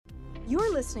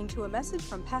You're listening to a message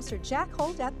from Pastor Jack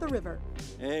Holt at The River.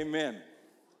 Amen.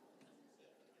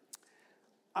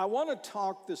 I want to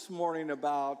talk this morning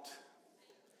about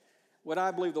what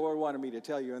I believe the Lord wanted me to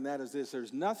tell you, and that is this: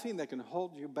 there's nothing that can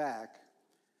hold you back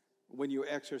when you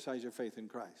exercise your faith in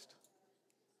Christ.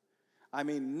 I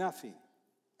mean, nothing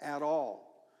at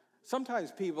all.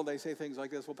 Sometimes people, they say things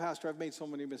like this: well, Pastor, I've made so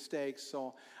many mistakes,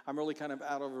 so I'm really kind of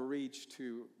out of reach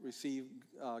to receive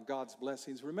God's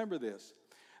blessings. Remember this: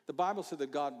 the Bible said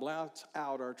that God blots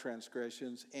out our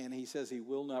transgressions, and he says he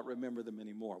will not remember them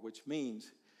anymore, which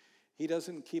means he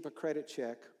doesn't keep a credit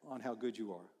check on how good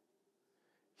you are.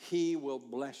 He will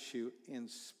bless you in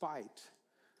spite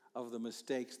of the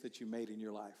mistakes that you made in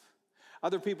your life.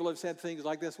 Other people have said things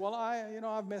like this: well,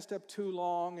 I've messed up too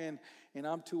long, and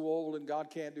I'm too old, and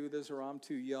God can't do this, or I'm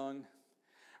too young.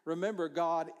 Remember,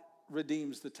 God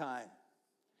redeems the time.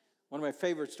 One of my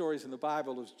favorite stories in the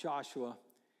Bible is Joshua.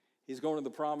 He's going to the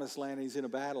promised land, and he's in a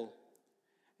battle.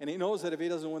 And he knows that if he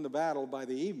doesn't win the battle by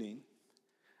the evening,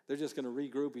 they're just going to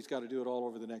regroup. He's got to do it all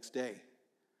over the next day.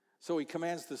 So he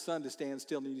commands the sun to stand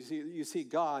still. And you see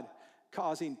God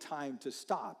causing time to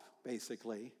stop,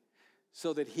 basically,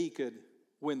 so that he could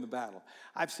win the battle.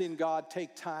 I've seen God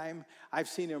take time. I've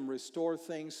seen him restore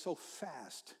things so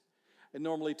fast. It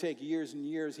normally takes years and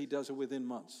years. He does it within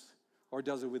months or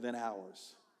does it within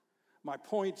hours. My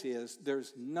point is,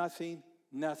 there's nothing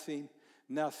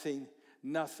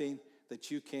that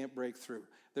you can't break through.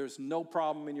 There's no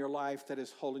problem in your life that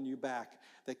is holding you back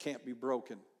that can't be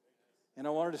broken. And I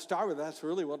wanted to start with that. That's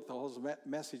really what the whole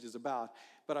message is about.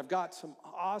 But I've got some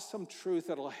awesome truth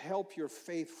that will help your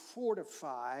faith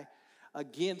fortify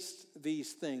against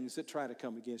these things that try to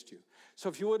come against you. So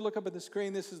if you would look up at the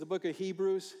screen, this is the book of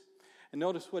Hebrews. And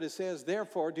notice what it says: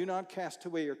 therefore, do not cast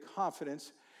away your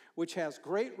confidence, which has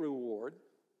great reward.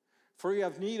 For you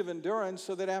have need of endurance,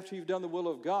 so that after you've done the will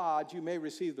of God, you may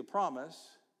receive the promise.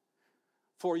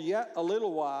 For yet a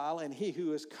little while, and he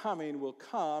who is coming will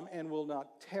come and will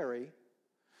not tarry.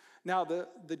 Now the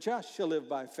just shall live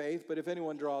by faith, but if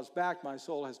anyone draws back, my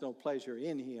soul has no pleasure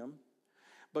in him.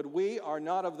 But we are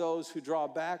not of those who draw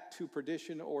back to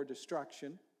perdition or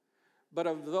destruction, but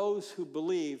of those who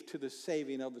believe to the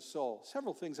saving of the soul.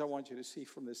 Several things I want you to see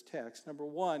from this text. Number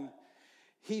one,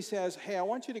 he says, hey, I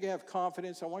want you to have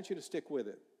confidence. I want you to stick with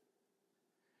it.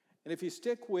 And if you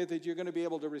stick with it, you're going to be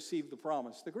able to receive the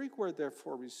promise. The Greek word,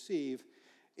 therefore, receive,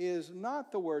 is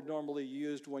not the word normally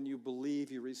used when you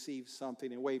believe you receive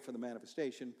something and wait for the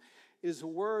manifestation. It is a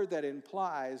word that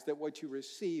implies that what you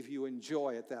receive, you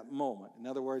enjoy at that moment. In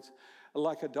other words,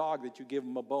 like a dog that you give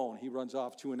him a bone, he runs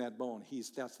off chewing that bone.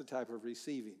 That's the type of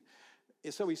receiving.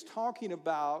 So he's talking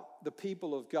about the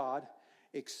people of God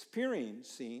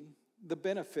experiencing the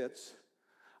benefits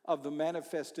of the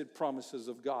manifested promises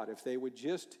of God. If they would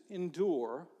just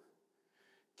endure,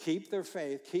 keep their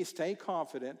faith, stay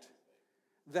confident,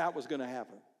 that was going to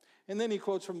happen. And then he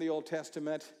quotes from the Old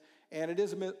Testament, and it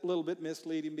is a little bit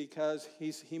misleading because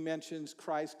he mentions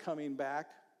Christ coming back.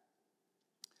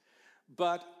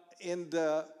 But in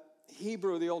the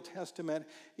Hebrew of the Old Testament,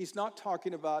 he's not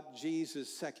talking about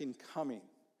Jesus' second coming.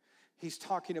 He's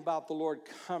talking about the Lord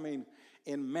coming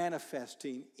and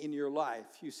manifesting in your life.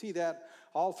 You see that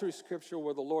all through Scripture,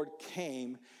 where the Lord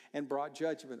came and brought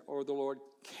judgment, or the Lord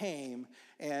came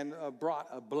and brought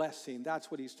a blessing. That's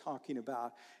what he's talking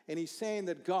about. And he's saying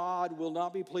that God will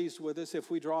not be pleased with us if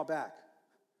we draw back.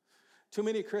 Too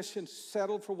many Christians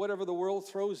settle for whatever the world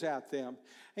throws at them.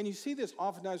 And you see this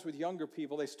oftentimes with younger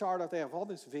people. They start out, they have all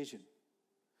this vision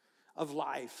of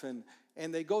life,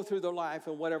 and they go through their life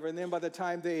and whatever, and then by the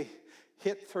time they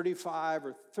hit 35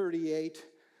 or 38,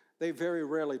 they very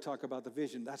rarely talk about the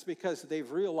vision. That's because they've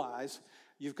realized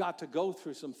you've got to go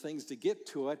through some things to get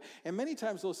to it, and many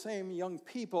times those same young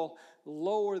people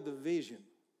lower the vision.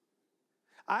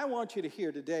 I want you to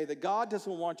hear today that God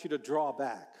doesn't want you to draw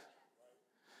back.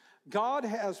 God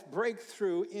has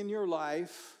breakthrough in your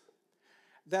life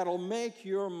that'll make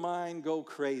your mind go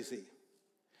crazy.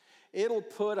 It'll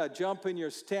put a jump in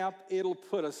your step. It'll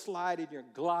put a slide in your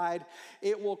glide.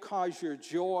 It will cause your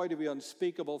joy to be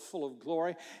unspeakable, full of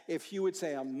glory. If you would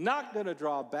say, I'm not going to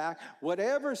draw back.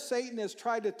 Whatever Satan has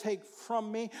tried to take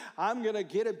from me, I'm going to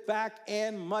get it back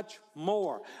and much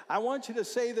more. I want you to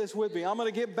say this with me. I'm going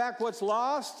to get back what's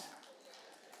lost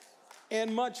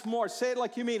and much more. Say it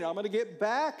like you mean it. I'm going to get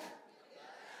back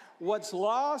what's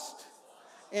lost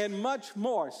and much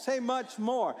more. Say much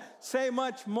more. Say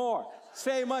much more.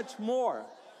 Say much more.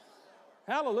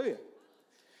 Hallelujah.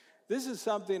 This is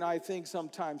something I think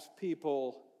sometimes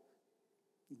people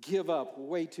give up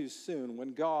way too soon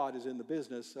when God is in the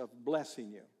business of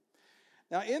blessing you.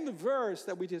 Now, in the verse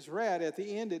that we just read, at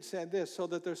the end it said this, so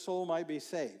that their soul might be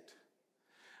saved.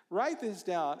 Write this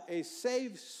down. A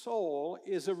saved soul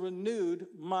is a renewed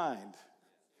mind.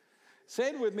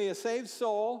 Say it with me. A saved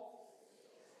soul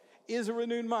is a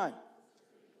renewed mind.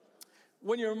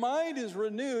 When your mind is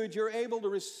renewed, you're able to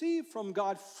receive from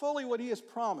God fully what he has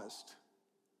promised.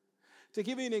 To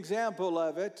give you an example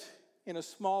of it in a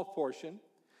small portion,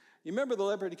 you remember the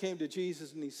leper that came to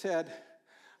Jesus and he said,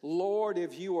 Lord,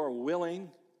 if you are willing,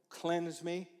 cleanse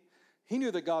me. He knew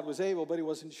that God was able, but he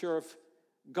wasn't sure if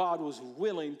God was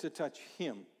willing to touch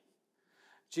him.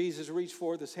 Jesus reached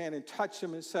forth his hand and touched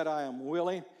him and said, I am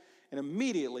willing. And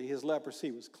immediately his leprosy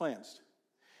was cleansed.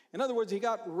 In other words, he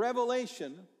got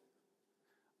revelation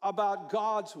about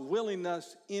God's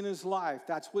willingness in his life.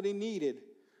 That's what he needed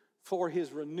for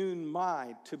his renewed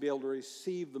mind to be able to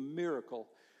receive the miracle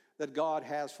that God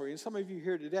has for you. And some of you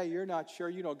here today, you're not sure.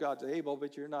 You know God's able,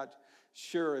 but you're not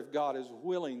sure if God is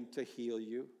willing to heal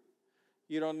you.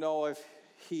 You don't know if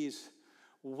he's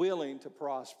willing to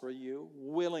prosper you,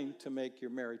 willing to make your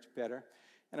marriage better.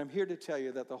 And I'm here to tell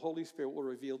you that the Holy Spirit will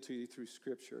reveal to you through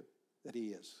Scripture that he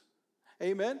is.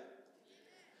 Amen?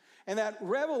 And that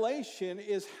revelation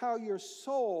is how your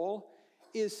soul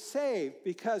is saved,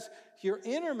 because your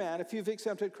inner man, if you've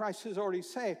accepted Christ, is already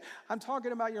saved. I'm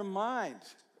talking about your mind.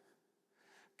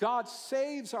 God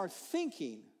saves our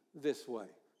thinking this way.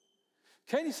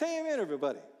 Can you say amen,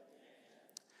 everybody?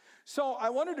 So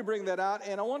I wanted to bring that out,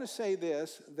 and I want to say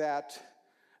this, that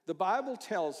the Bible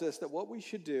tells us that what we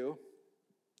should do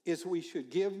is we should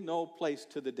give no place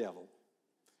to the devil.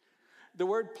 The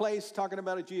word place, talking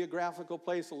about a geographical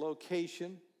place, a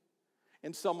location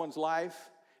in someone's life.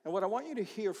 And what I want you to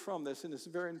hear from this, and this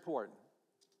is very important,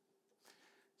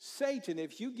 Satan,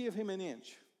 if you give him an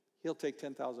inch, he'll take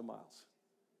 10,000 miles.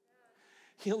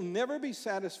 He'll never be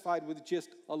satisfied with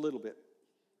just a little bit.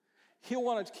 He'll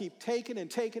want to keep taking and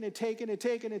taking and taking and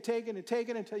taking and taking and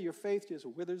taking until your faith just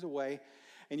withers away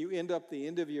and you end up the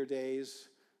end of your days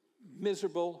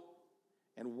miserable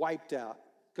and wiped out.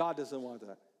 God doesn't want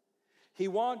that. He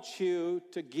wants you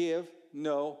to give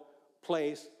no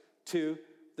place to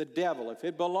the devil. If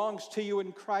it belongs to you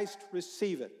in Christ,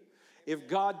 receive it. If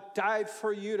God died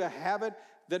for you to have it,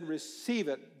 then receive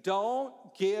it. Don't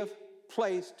give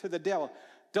place to the devil.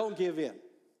 Don't give in.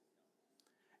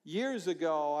 Years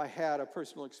ago, I had a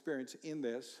personal experience in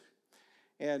this.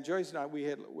 And Joyce and I,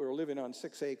 we were living on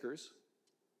 6 acres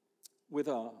with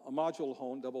a module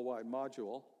home, double-wide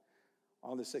module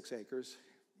on the 6 acres.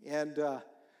 And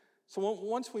so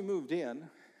once we moved in,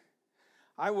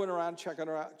 I went around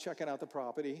checking out the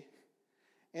property.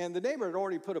 And the neighbor had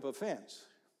already put up a fence.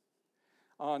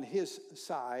 On his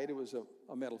side, it was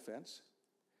a metal fence.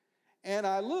 And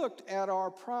I looked at our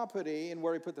property and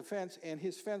where he put the fence, and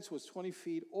his fence was 20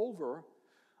 feet over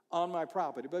on my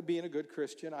property. But being a good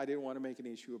Christian, I didn't want to make an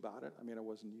issue about it. I mean, I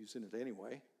wasn't using it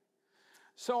anyway.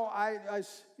 So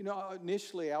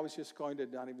initially I was just going to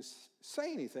not even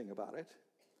say anything about it.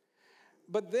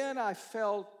 But then I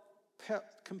felt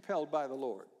compelled by the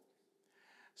Lord.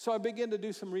 So I began to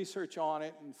do some research on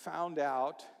it and found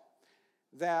out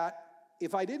that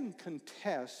if I didn't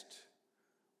contest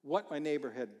what my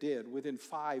neighbor had did, within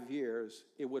 5 years,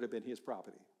 it would have been his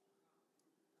property.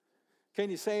 Can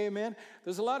you say amen?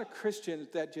 There's a lot of Christians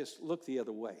that just look the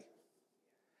other way.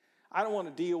 I don't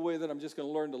want to deal with it. I'm just going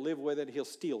to learn to live with it. He'll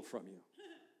steal from you.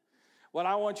 Well,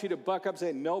 I want you to buck up and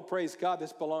say, no, praise God,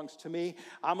 this belongs to me.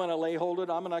 I'm going to lay hold of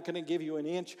it. I'm not going to give you an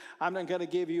inch. I'm not going to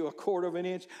give you a quarter of an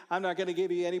inch. I'm not going to give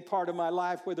you any part of my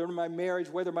life, whether my marriage,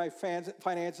 whether my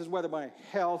finances, whether my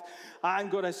health. I'm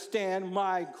going to stand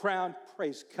my ground,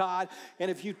 praise God. And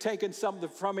if you've taken something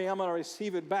from me, I'm going to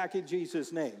receive it back in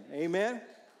Jesus' name. Amen?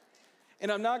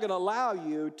 And I'm not going to allow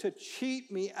you to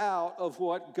cheat me out of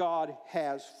what God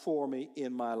has for me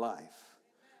in my life.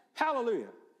 Hallelujah.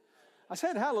 I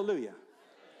said hallelujah.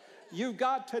 You've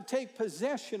got to take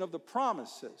possession of the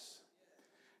promises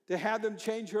to have them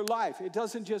change your life. It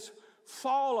doesn't just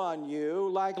fall on you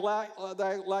like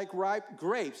ripe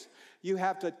grapes. You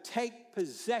have to take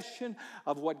possession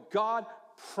of what God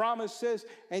promises,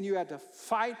 and you have to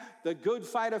fight the good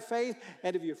fight of faith.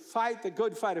 And if you fight the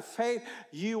good fight of faith,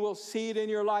 you will see it in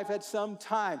your life at some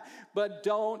time. But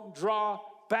don't draw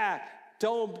back.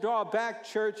 Don't draw back,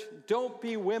 church. Don't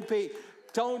be wimpy.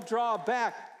 Don't draw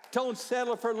back. Don't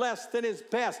settle for less than is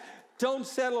best. Don't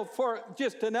settle for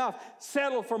just enough.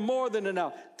 Settle for more than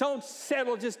enough. Don't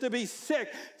settle just to be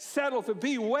sick. Settle to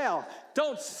be well.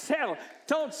 Don't settle.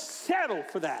 Don't settle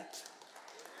for that.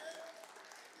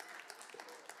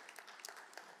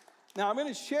 Now, I'm going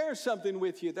to share something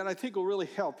with you that I think will really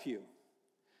help you.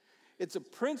 It's a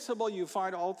principle you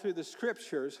find all through the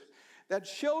scriptures that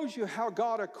shows you how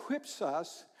God equips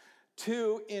us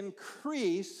to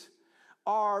increase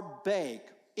our bank,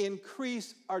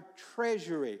 increase our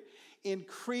treasury,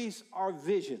 increase our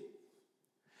vision.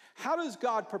 How does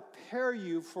God prepare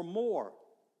you for more?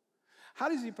 How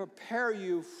does he prepare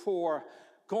you for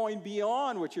going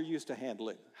beyond what you're used to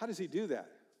handling? How does he do that?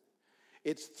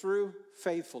 It's through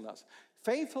faithfulness.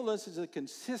 Faithfulness is a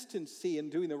consistency in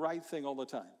doing the right thing all the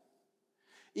time.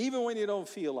 Even when you don't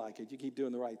feel like it, you keep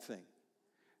doing the right thing.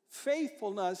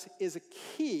 Faithfulness is a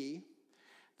key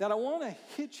that I want to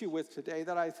hit you with today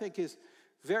that I think is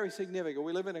very significant.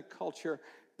 We live in a culture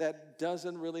that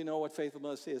doesn't really know what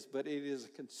faithfulness is, but it is a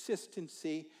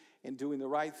consistency in doing the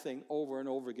right thing over and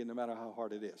over again, no matter how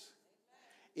hard it is.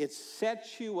 It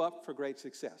sets you up for great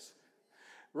success.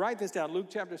 Write this down, Luke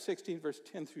chapter 16, verse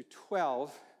 10 through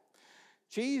 12.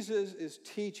 Jesus is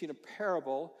teaching a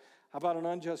parable about an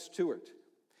unjust steward.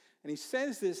 And he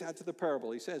says this after the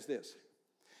parable. He says this.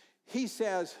 He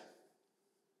says,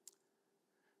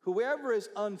 whoever is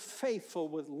unfaithful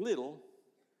with little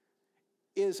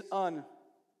is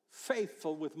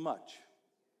unfaithful with much.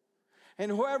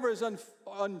 And whoever is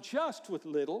unjust with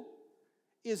little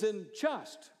is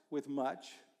unjust with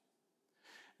much.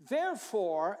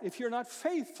 Therefore, if you're not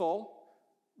faithful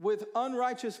with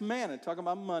unrighteous mammon, talking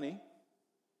about money,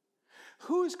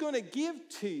 who's going to give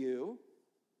to you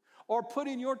or put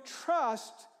in your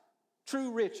trust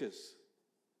true riches?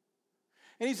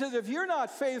 And he says, if you're not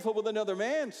faithful with another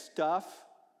man's stuff,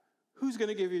 who's going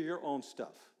to give you your own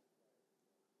stuff?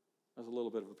 That's a little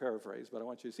bit of a paraphrase, but I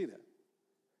want you to see that.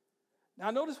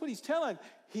 Now, notice what he's telling.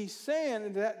 He's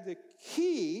saying that the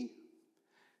key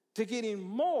to getting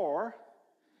more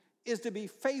is to be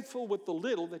faithful with the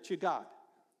little that you got.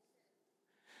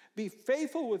 Be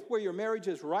faithful with where your marriage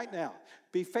is right now.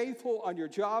 Be faithful on your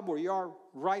job where you are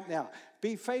right now.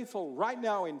 Be faithful right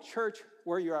now in church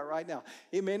where you are right now.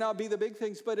 It may not be the big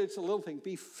things, but it's a little thing.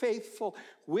 Be faithful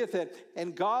with it.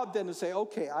 And God then will say,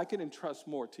 okay, I can entrust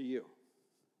more to you.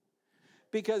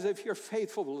 Because if you're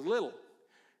faithful with little,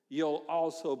 you'll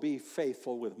also be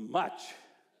faithful with much.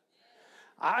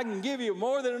 I can give you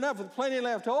more than enough with plenty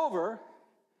left over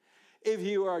if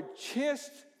you are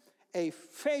just a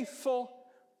faithful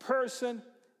person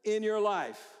in your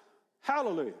life.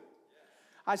 Hallelujah.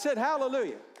 I said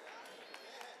hallelujah.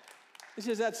 It's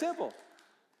just that simple.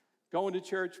 Going to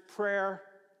church, prayer,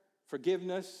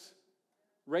 forgiveness,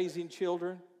 raising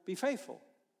children. Be faithful.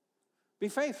 Be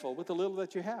faithful with the little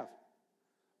that you have.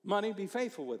 Money, be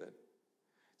faithful with it.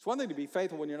 It's one thing to be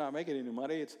faithful when you're not making any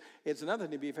money. It's another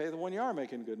thing to be faithful when you are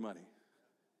making good money.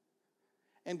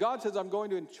 And God says, I'm going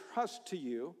to entrust to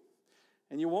you,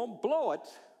 and you won't blow it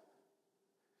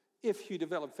if you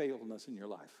develop faithfulness in your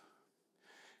life.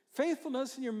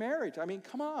 Faithfulness in your marriage. I mean,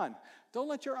 come on. Don't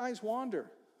let your eyes wander.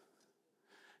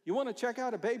 You want to check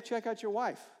out a babe, check out your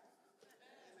wife.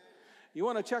 You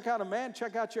want to check out a man,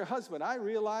 check out your husband. I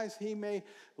realize he may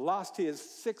lost his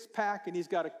six-pack and he's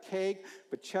got a cake,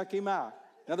 but check him out.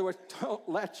 In other words, don't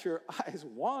let your eyes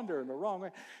wander in the wrong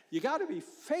way. You got to be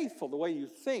faithful the way you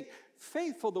think,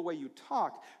 faithful the way you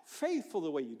talk, faithful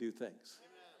the way you do things.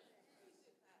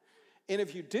 And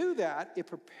if you do that, it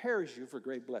prepares you for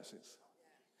great blessings.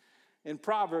 In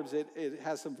Proverbs, it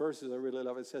has some verses I really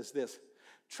love. It says this,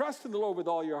 trust in the Lord with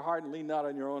all your heart and lean not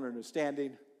on your own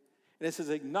understanding. And it says,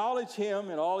 acknowledge him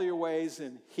in all your ways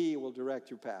and he will direct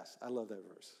your paths. I love that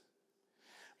verse.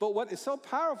 But what is so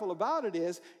powerful about it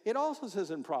is, it also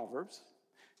says in Proverbs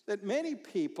that many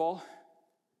people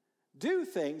do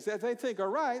things that they think are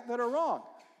right that are wrong.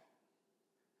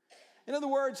 In other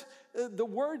words, the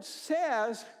word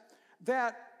says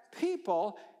that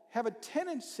people have a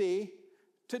tendency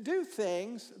to do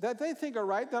things that they think are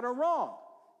right that are wrong.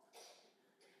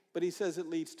 But he says it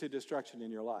leads to destruction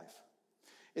in your life.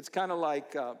 It's kind of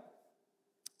like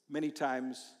many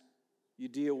times you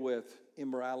deal with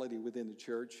immorality within the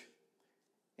church.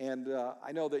 And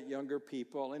I know that younger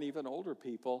people and even older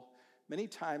people many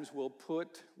times will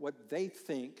put what they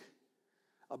think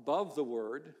above the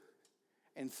word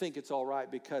and think it's all right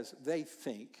because they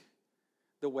think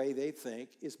the way they think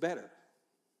is better.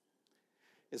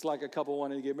 It's like a couple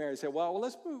wanting to get married and say, well,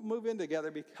 let's move in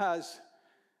together because,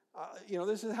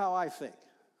 this is how I think.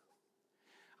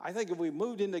 I think if we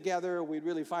moved in together, we'd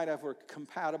really find out if we're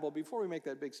compatible before we make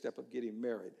that big step of getting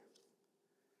married.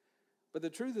 But the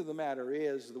truth of the matter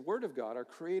is, the Word of God, our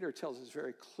Creator, tells us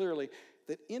very clearly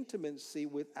that intimacy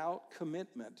without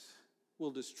commitment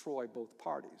will destroy both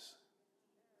parties.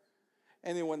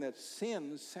 Anyone that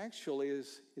sins sexually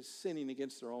is sinning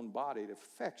against their own body. It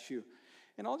affects you.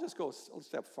 And I'll just go a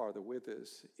step farther with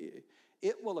this.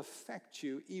 It will affect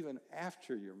you even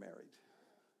after you're married.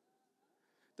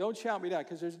 Don't shout me down,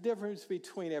 because there's a difference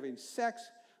between having sex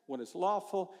when it's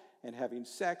lawful and having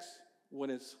sex when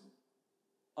it's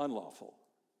unlawful.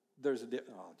 There's a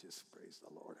difference. Oh, just praise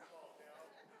the Lord.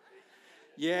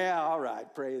 Yeah, all right,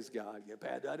 praise God. Yeah,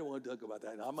 Pat, I don't want to talk about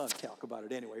that. I'm going to talk about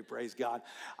it anyway, praise God.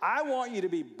 I want you to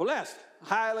be blessed,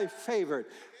 highly favored.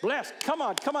 Blessed, come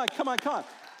on.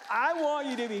 I want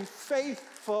you to be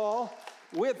faithful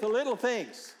with the little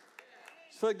things.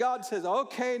 So God says,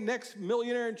 okay, next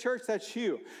millionaire in church, that's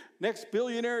you. Next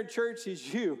billionaire in church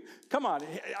is you. Come on,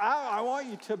 I want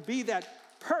you to be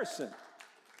that person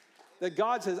that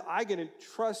God says, I can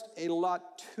entrust a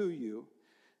lot to you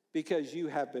because you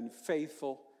have been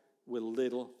faithful with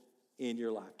little in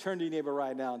your life. Turn to your neighbor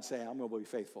right now and say, I'm going to be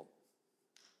faithful.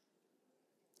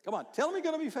 Come on, tell me you're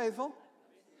going to be faithful.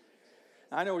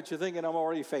 I know what you're thinking, I'm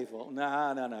already faithful.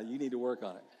 No, you need to work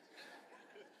on it.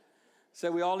 So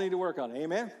we all need to work on it,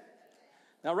 amen?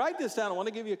 Now write this down. I want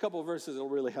to give you a couple of verses that will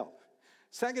really help.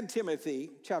 2 Timothy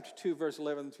chapter 2, verse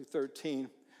 11 through 13.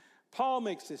 Paul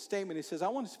makes this statement. He says, I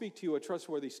want to speak to you a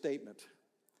trustworthy statement.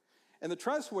 And the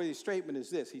trustworthy statement is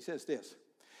this. He says this.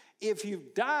 If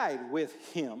you've died with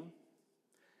him,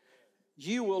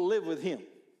 you will live with him.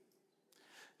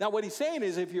 Now what he's saying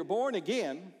is if you're born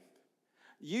again,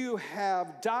 you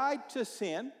have died to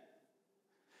sin,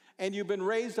 and you've been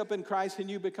raised up in Christ, and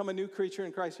you become a new creature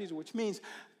in Christ Jesus, which means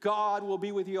God will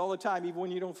be with you all the time, even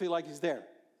when you don't feel like he's there.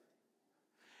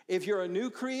 If you're a new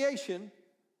creation,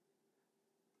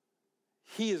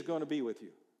 he is going to be with you.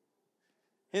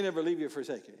 He'll never leave you or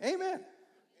forsake you. Amen. Amen.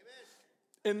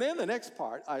 And then the next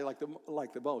part, I like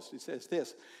the most. It says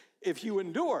this, if you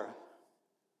endure,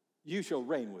 you shall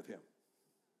reign with him.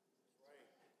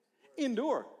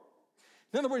 Endure.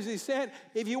 In other words, he said,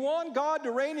 if you want God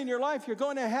to reign in your life, you're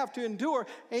going to have to endure,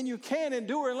 and you can't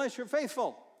endure unless you're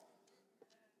faithful.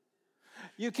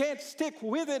 You can't stick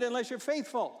with it unless you're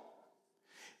faithful.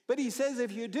 But he says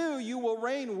if you do, you will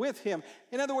reign with him.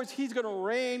 In other words, he's going to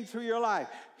reign through your life.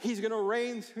 He's going to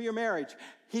reign through your marriage.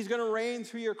 He's going to reign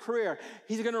through your career.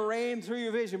 He's going to reign through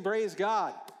your vision. Praise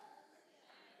God.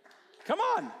 Come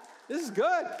on. This is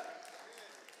good.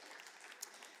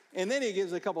 And then he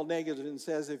gives a couple negatives and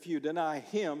says, if you deny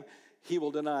him, he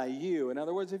will deny you. In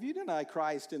other words, if you deny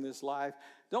Christ in this life,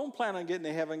 don't plan on getting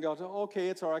to heaven and go, okay,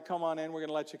 it's all right, come on in, we're going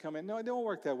to let you come in. No, it don't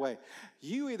work that way.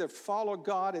 You either follow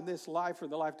God in this life or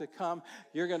the life to come,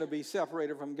 you're going to be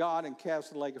separated from God and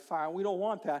cast in the lake of fire. We don't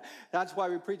want that. That's why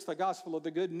we preach the gospel of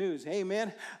the good news.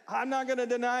 Amen. I'm not going to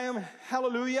deny him.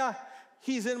 Hallelujah.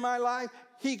 He's in my life.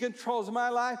 He controls my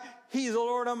life. He's the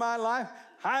Lord of my life.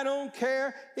 I don't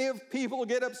care if people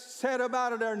get upset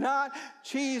about it or not.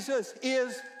 Jesus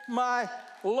is my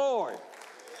Lord.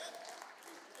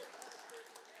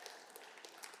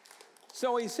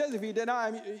 So he says, if you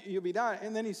deny him, you'll be done.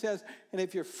 And then he says, and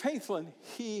if you're faithful,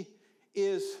 he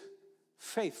is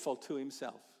faithful to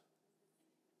himself.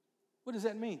 What does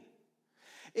that mean?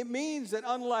 It means that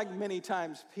unlike many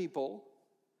times people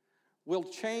will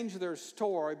change their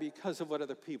story because of what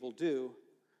other people do,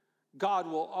 God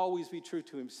will always be true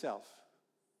to himself.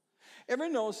 Ever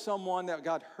know someone that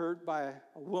got hurt by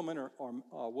a woman or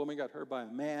a woman got hurt by a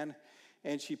man,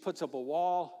 and she puts up a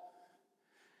wall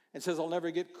and says, I'll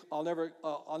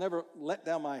never let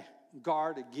down my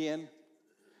guard again.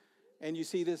 And you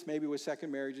see this maybe with second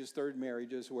marriages, third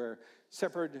marriages, where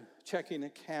separate checking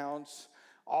accounts,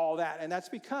 all that. And that's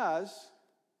because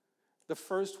the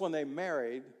first one they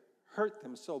married hurt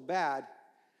them so bad,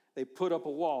 they put up a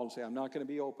wall and say, I'm not going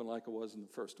to be open like it was in the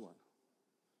first one.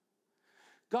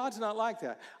 God's not like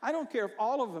that. I don't care if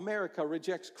all of America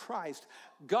rejects Christ.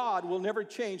 God will never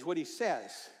change what he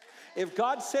says. If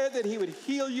God said that he would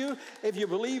heal you if you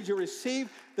believed you received,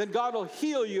 then God will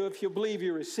heal you if you believe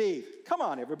you receive. Come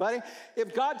on, everybody.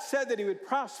 If God said that he would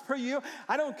prosper you,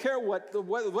 I don't care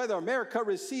whether America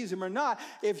receives him or not.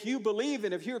 If you believe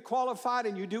and if you're qualified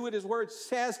and you do what his word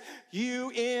says,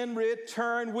 you in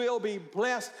return will be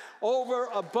blessed over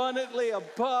abundantly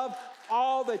above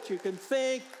all that you can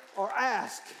think or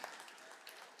ask.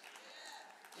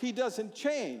 He doesn't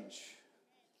change.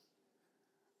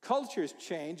 Cultures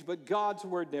change, but God's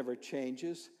word never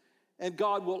changes. And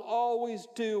God will always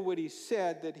do what he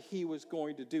said that he was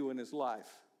going to do in his life.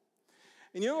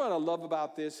 And you know what I love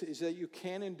about this is that you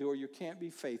can't endure, you can't be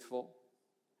faithful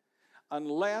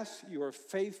unless you are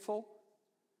faithful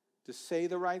to say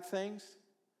the right things,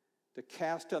 to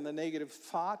cast down the negative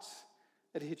thoughts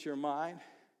that hit your mind.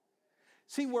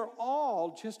 See, we're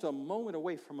all just a moment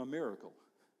away from a miracle.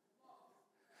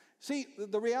 See,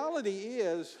 the reality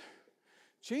is,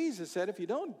 Jesus said, if you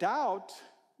don't doubt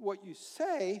what you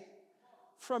say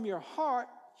from your heart,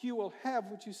 you will have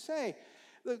what you say.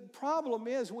 The problem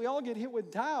is we all get hit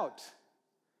with doubt.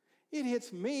 It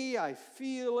hits me, I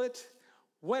feel it,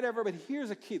 whatever. But here's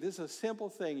a key. This is a simple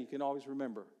thing you can always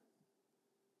remember.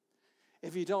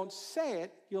 If you don't say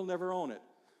it, you'll never own it.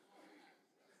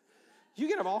 You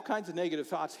can have all kinds of negative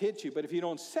thoughts hit you, but if you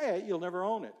don't say it, you'll never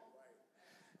own it.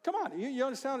 Come on, you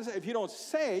understand what I'm saying? If you don't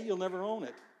say it, you'll never own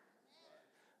it.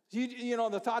 You know,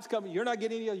 the thoughts come, you're not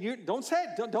getting it. Don't say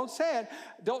it. Don't say it.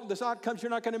 The thought comes, you're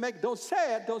not going to make it. Don't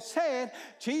say it. Don't say it.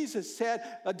 Jesus said,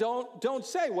 don't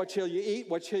say, what shall you eat?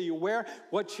 What shall you wear?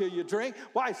 What shall you drink?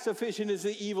 Why? Sufficient is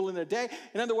the evil in the day.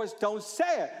 In other words, don't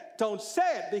say it. Don't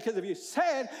say it, because if you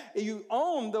say it, you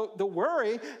own the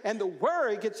worry, and the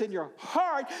worry gets in your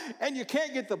heart, and you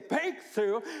can't get the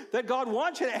breakthrough that God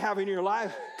wants you to have in your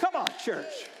life. Come on,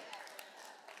 church.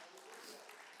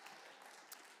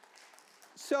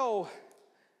 So,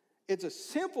 it's a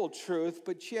simple truth,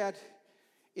 but yet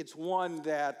it's one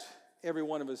that every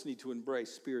one of us need to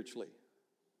embrace spiritually.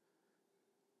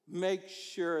 Make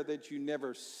sure that you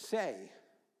never say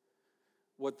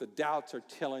what the doubts are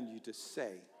telling you to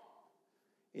say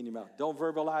in your mouth. Don't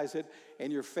verbalize it,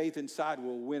 and your faith inside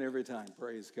will win every time.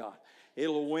 Praise God.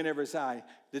 It'll win every time.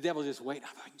 The devil just wait.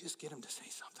 If I can just get him to say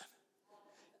something.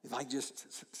 If I just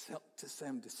get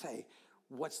him to say,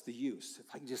 what's the use? If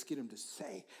I can just get him to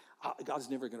say, God's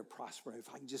never going to prosper.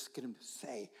 If I can just get him to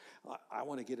say, I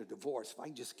want to get a divorce. If I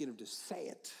can just get him to say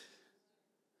it.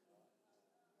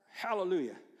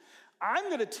 Hallelujah. I'm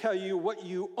going to tell you what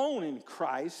you own in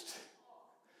Christ.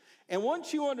 And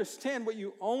once you understand what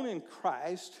you own in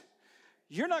Christ,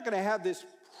 you're not going to have this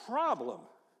problem.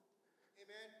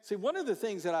 Amen. See, one of the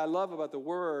things that I love about the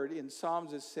Word in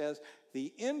Psalms, it says,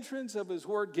 the entrance of His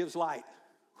Word gives light.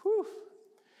 Whew.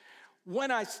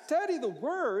 When I study the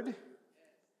Word,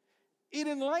 it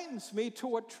enlightens me to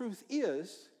what truth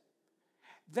is.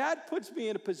 That puts me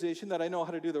in a position that I know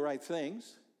how to do the right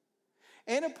things.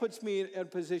 And it puts me in a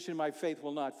position my faith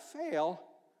will not fail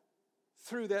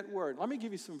through that Word. Let me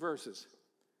give you some verses.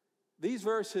 These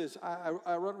verses,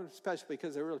 I wrote them especially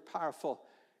because they're really powerful.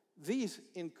 These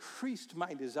increased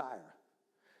my desire.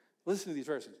 Listen to these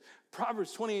verses.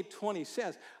 Proverbs 28:20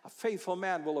 says, a faithful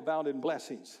man will abound in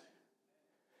blessings.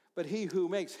 But he who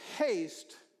makes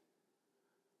haste,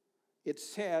 it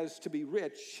says, to be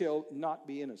rich shall not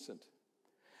be innocent.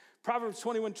 Proverbs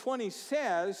 21:20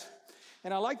 says,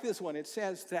 and I like this one, it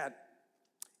says that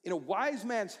in a wise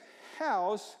man's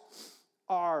house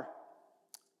are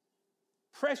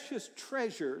precious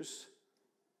treasures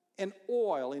and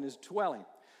oil in his dwelling.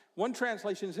 One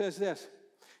translation says this,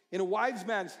 in a wise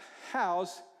man's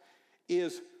house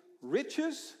is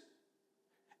riches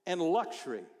and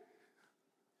luxury.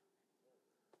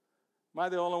 Am I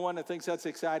the only one that thinks that's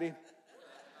exciting?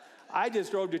 I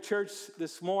just drove to church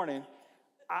this morning.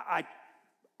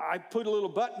 I put a little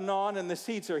button on and the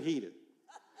seats are heated.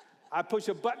 I push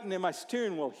a button and my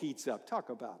steering wheel heats up. Talk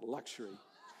about luxury.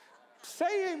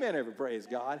 Say amen, everybody, praise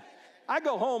God. I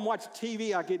go home, watch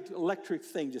TV, I get electric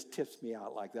thing just tips me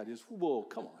out like that. Just, whoa,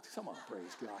 come on,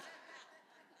 praise God.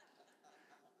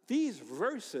 These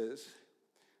verses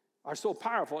are so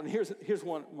powerful, and here's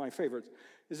one of my favorites.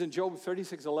 It's in Job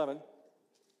 36:11.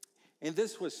 And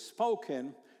this was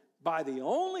spoken by the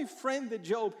only friend that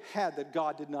Job had that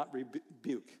God did not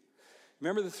rebuke.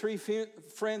 Remember the three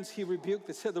friends he rebuked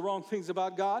that said the wrong things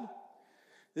about God?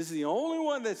 This is the only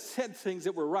one that said things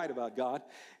that were right about God.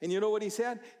 And you know what he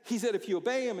said? He said, if you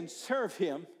obey him and serve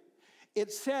him,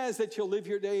 it says that you'll live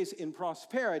your days in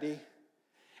prosperity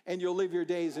and you'll live your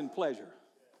days in pleasure.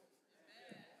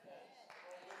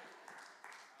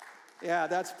 Yeah,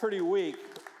 that's pretty weak.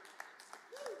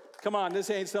 Come on, this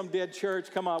ain't some dead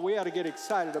church. Come on, we ought to get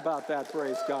excited about that,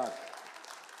 praise God.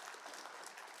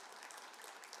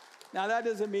 Now, that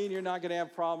doesn't mean you're not going to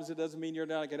have problems. It doesn't mean you're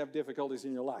not going to have difficulties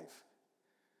in your life.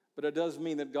 But it does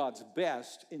mean that God's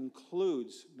best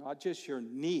includes not just your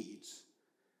needs,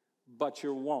 but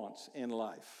your wants in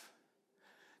life.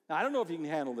 Now, I don't know if you can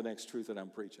handle the next truth that I'm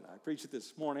preaching. I preached it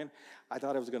this morning. I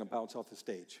thought I was going to bounce off the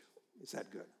stage. Is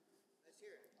that good? Let's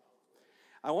hear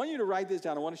it. I want you to write this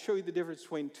down. I want to show you the difference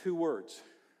between two words.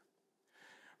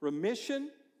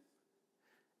 Remission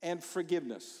and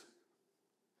forgiveness.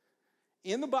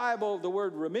 In the Bible, the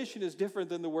word remission is different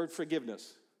than the word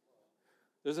forgiveness.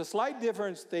 There's a slight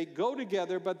difference. They go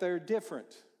together, but they're different.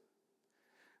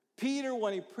 Peter,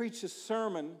 when he preached a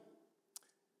sermon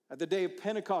at the day of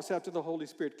Pentecost after the Holy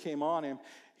Spirit came on him,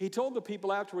 he told the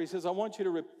people afterward, he says, I want you to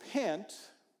repent,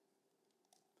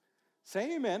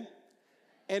 say amen,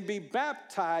 and be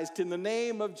baptized in the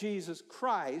name of Jesus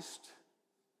Christ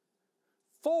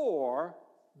for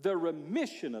the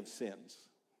remission of sins.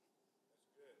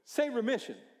 Say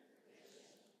remission.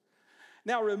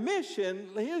 Now, remission,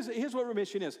 here's what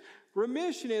remission is.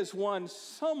 Remission is when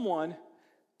someone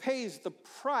pays the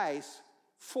price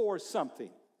for something.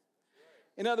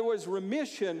 In other words,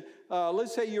 remission,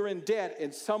 let's say you're in debt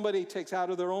and somebody takes out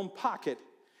of their own pocket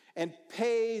and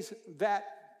pays that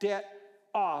debt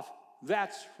off.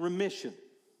 That's remission.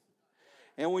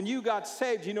 And when you got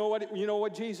saved, you know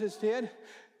what Jesus did?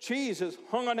 Jesus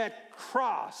hung on that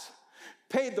cross,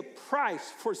 paid the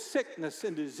price for sickness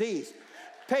and disease,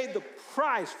 paid the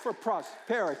price for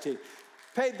prosperity,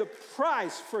 paid the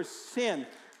price for sin,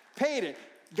 paid it.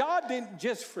 God didn't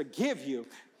just forgive you.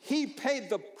 He paid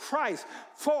the price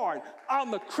for it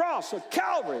on the cross of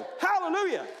Calvary.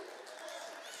 Hallelujah.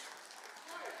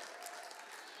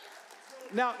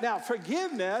 Now,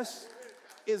 forgiveness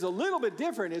is a little bit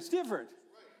different. It's different.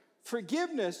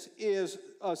 Forgiveness is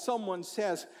someone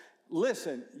says,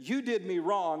 listen, you did me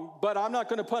wrong, but I'm not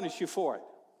going to punish you for it.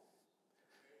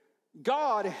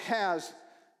 God has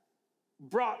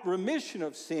brought remission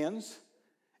of sins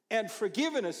and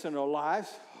forgiveness in our lives.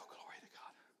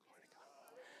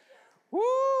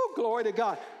 Oh, glory to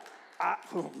God. Woo, glory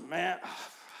to God. Man,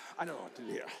 I don't know what to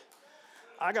do here.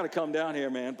 I got to come down here,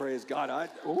 man. Praise God.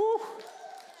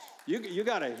 You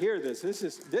got to hear this. This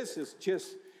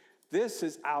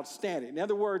is outstanding. In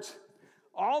other words,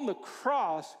 on the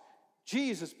cross,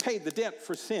 Jesus paid the debt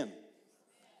for sin.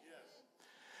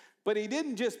 But he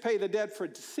didn't just pay the debt for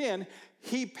sin,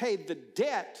 he paid the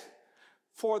debt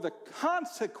for the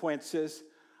consequences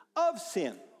of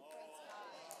sin.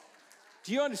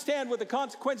 Do you understand what the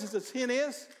consequences of sin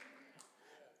is?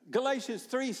 Galatians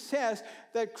 3 says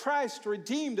that Christ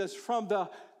redeemed us from the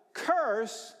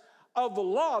curse of the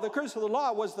law. The curse of the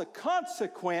law was the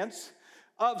consequence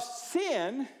of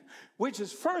sin, which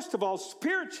is, first of all,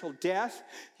 spiritual death.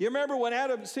 You remember when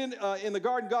Adam sinned in the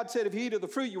garden, God said, if you eat of the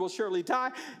fruit, you will surely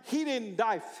die. He didn't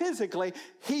die physically.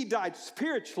 He died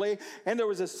spiritually, and there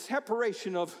was a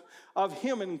separation of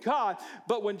him and God.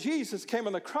 But when Jesus came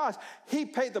on the cross, he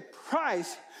paid the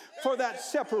price for that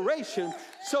separation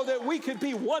so that we could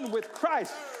be one with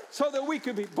Christ, so that we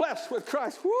could be blessed with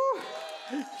Christ. Woo!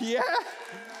 Yeah!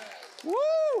 Woo!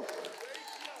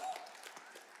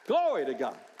 Glory to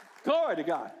God. Glory to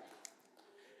God.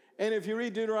 And if you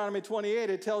read Deuteronomy 28,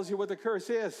 it tells you what the curse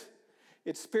is.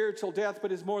 It's spiritual death,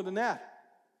 but it's more than that.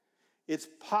 It's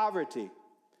poverty.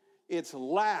 It's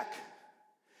lack.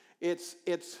 It's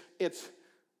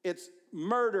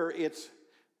murder. It's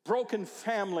broken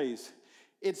families.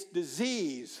 It's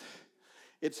disease.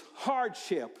 It's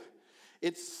hardship.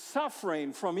 It's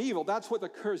suffering from evil. That's what the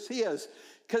curse is,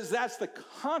 because that's the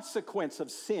consequence of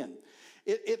sin.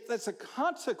 That's a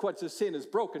consequence of sin is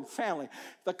broken family.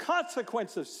 The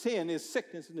consequence of sin is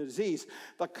sickness and disease.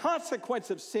 The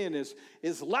consequence of sin is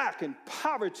lack and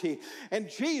poverty. And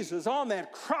Jesus on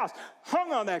that cross,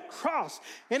 hung on that cross.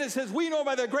 And it says, we know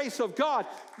by the grace of God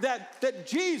that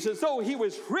Jesus, though he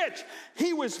was rich,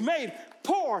 he was made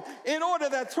poor in order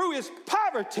that through his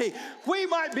poverty we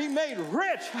might be made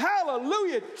rich.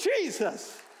 Hallelujah,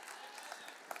 Jesus.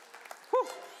 Whew.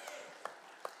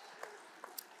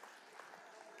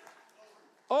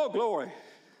 Oh, glory.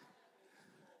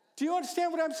 Do you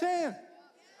understand what I'm saying?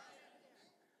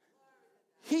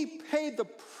 He paid the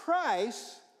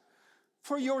price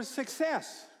for your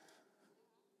success.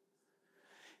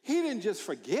 He didn't just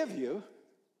forgive you.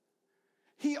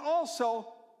 He also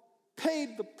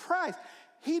paid the price.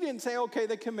 He didn't say, okay,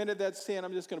 they committed that sin,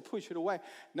 I'm just going to push it away.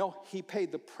 No, he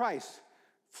paid the price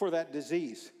for that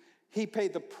disease. He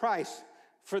paid the price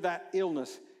for that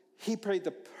illness. He paid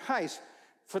the price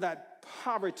for that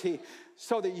poverty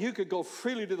so that you could go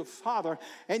freely to the Father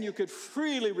and you could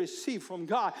freely receive from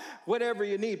God whatever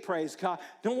you need, praise God.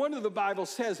 No wonder the Bible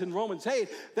says in Romans 8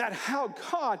 that how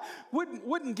God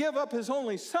wouldn't give up his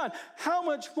only son. How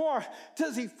much more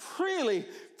does he freely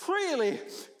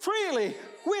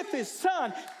with his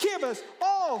son give us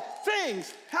all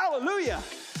things? Hallelujah.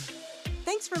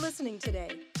 Thanks for listening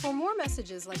today. For more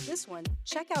messages like this one,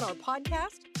 check out our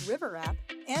podcast, River app,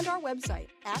 and our website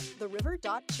at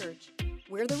theriver.church.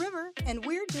 We're the River, and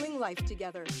we're doing life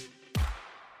together.